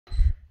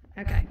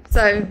Okay,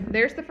 so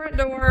there's the front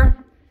door.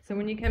 So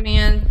when you come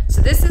in,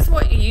 so this is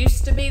what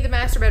used to be the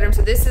master bedroom.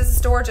 So this is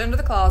storage under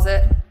the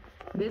closet.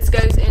 This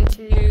goes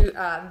into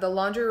the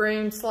laundry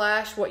room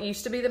slash what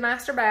used to be the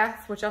master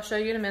bath, which I'll show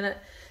you in a minute.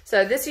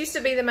 So this used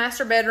to be the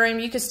master bedroom.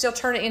 You could still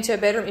turn it into a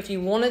bedroom if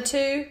you wanted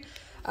to.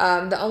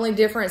 The only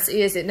difference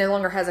is it no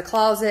longer has a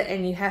closet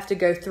and you have to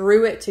go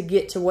through it to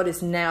get to what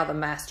is now the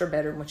master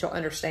bedroom, which you'll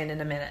understand in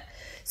a minute.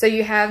 So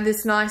you have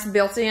this nice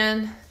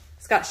built-in,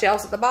 it's got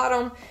shelves at the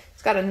bottom.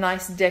 It's got a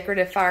nice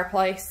decorative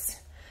fireplace.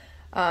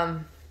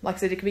 Like I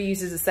said, it could be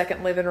used as a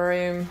second living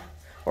room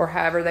or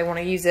however they want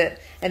to use it.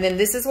 And then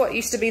this is what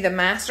used to be the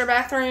master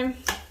bathroom.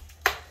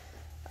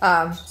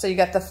 So you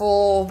got the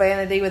full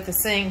vanity with the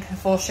sink, the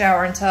full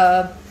shower and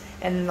tub,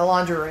 and then the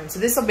laundry room. So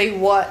this will be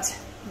what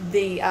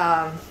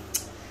the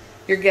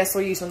your guests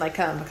will use when they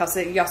come, because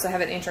you also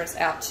have an entrance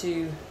out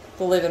to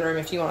the living room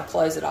if you want to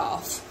close it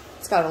off.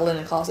 It's got a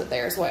linen closet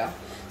there as well.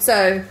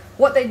 So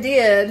what they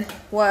did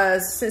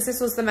was, since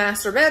this was the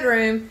master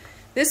bedroom,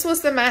 this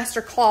was the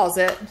master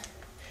closet,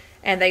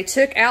 and they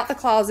took out the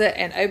closet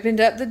and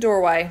opened up the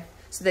doorway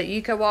so that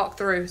you could walk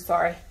through.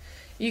 Sorry.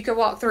 You could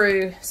walk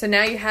through. So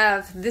now you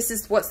have, this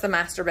is what's the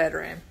master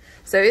bedroom.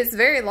 So it's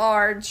very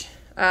large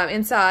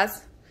in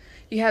size.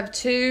 You have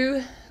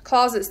two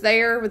closets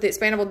there with the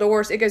expandable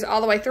doors. It goes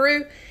all the way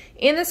through.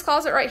 In this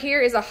closet right here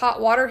is a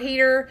hot water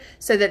heater,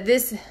 so that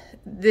this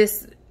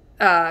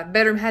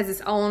bedroom has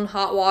its own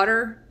hot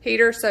water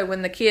heater. So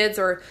when the kids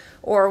or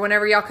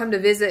whenever y'all come to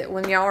visit,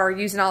 when y'all are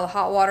using all the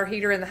hot water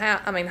heater in the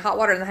house, hot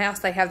water in the house,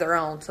 they have their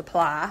own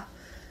supply.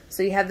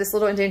 So you have this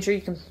little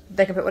indenture,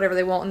 they can put whatever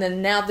they want. And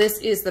then now this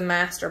is the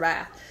master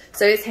bath.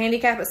 So it's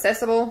handicap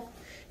accessible.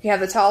 You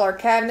have the taller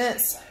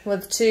cabinets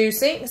with two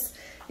sinks.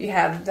 You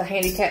have the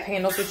handicap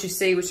handles, which you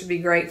see, which would be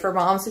great for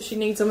moms if she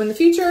needs them in the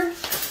future.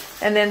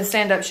 And then the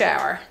stand-up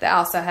shower that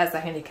also has the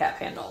handicap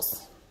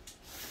handles.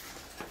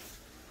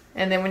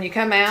 And then when you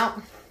come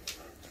out,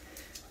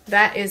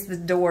 that is the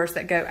doors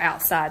that go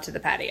outside to the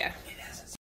patio.